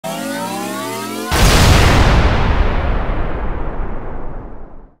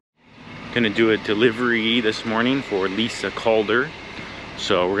Gonna do a delivery this morning for Lisa Calder.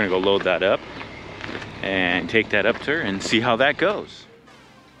 So we're gonna go load that up and take that up to her and see how that goes.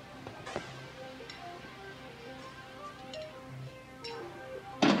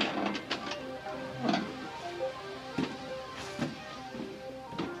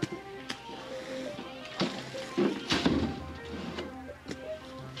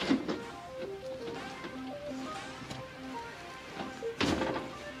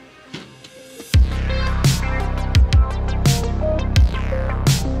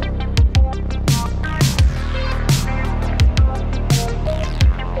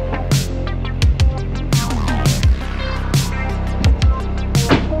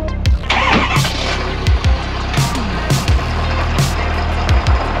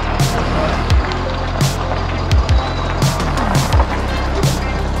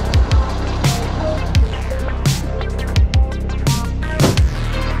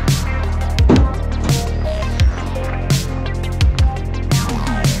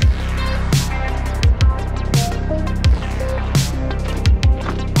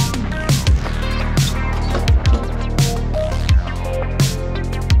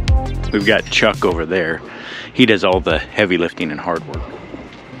 We've got Chuck over there. He does all the heavy lifting and hard work.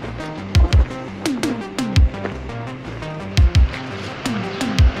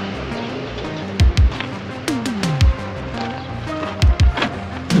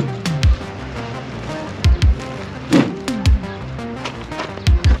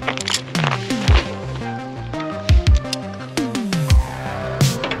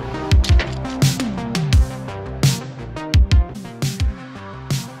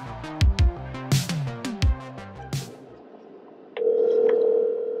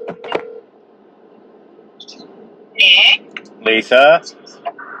 Lisa?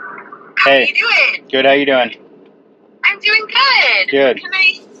 How are you doing? Good, how you doing? I'm doing good. Good. Can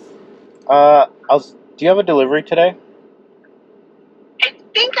I... Do you have a delivery today? I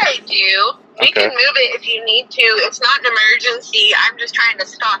think I do. We Okay. can move it if you need to. It's not an emergency. I'm just trying to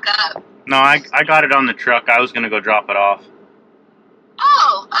stock up. No, I got it on the truck. I was gonna go drop it off.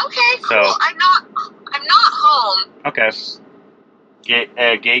 Oh, okay, cool. So- I'm not home. Okay.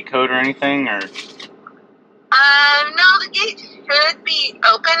 Gate code or anything, or? No, the gate should be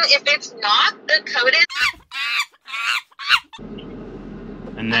open. If it's not, the code is...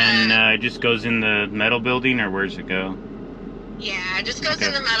 And then it just goes in the metal building, or where's it go? Yeah, it just goes Okay.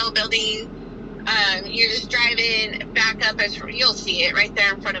 in the metal building. You're just driving back up. You'll see it right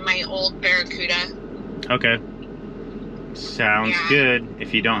there in front of my old Barracuda. Okay. Sounds Yeah. good.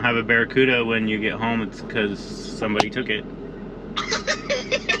 If you don't have a Barracuda when you get home, it's because somebody took it.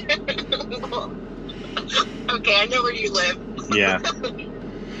 Okay, I know where you live. Yeah.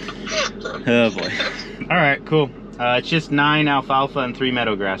 Oh boy. Alright, cool. It's just 9 alfalfa and 3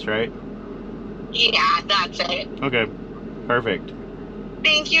 meadowgrass, right? Yeah, that's it. Okay. Perfect.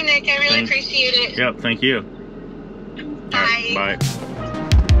 Thank you, Nick. I really appreciate it. Yep, thank you. Bye. Alright, bye.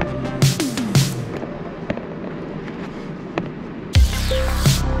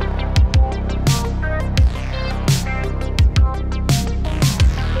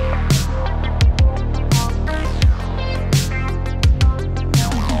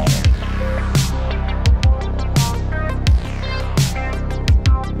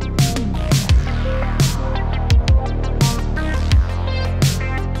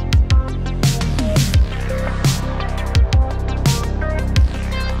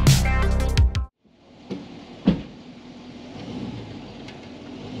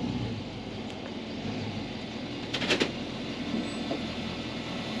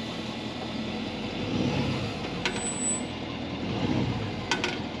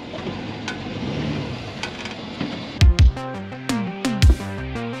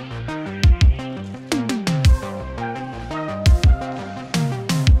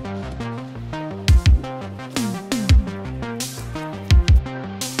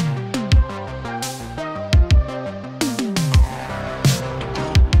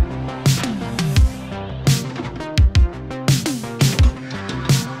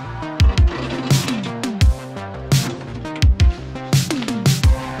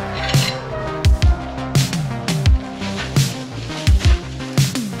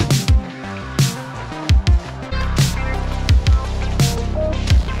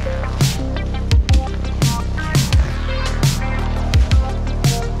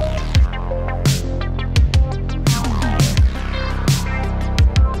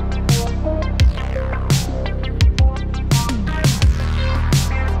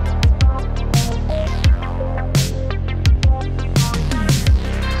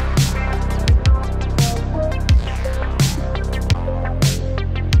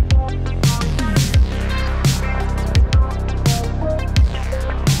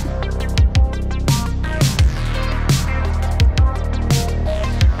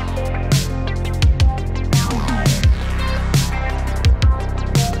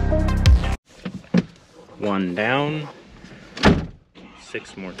 one down.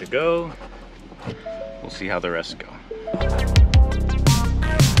 6 more to go. We'll see how the rest go.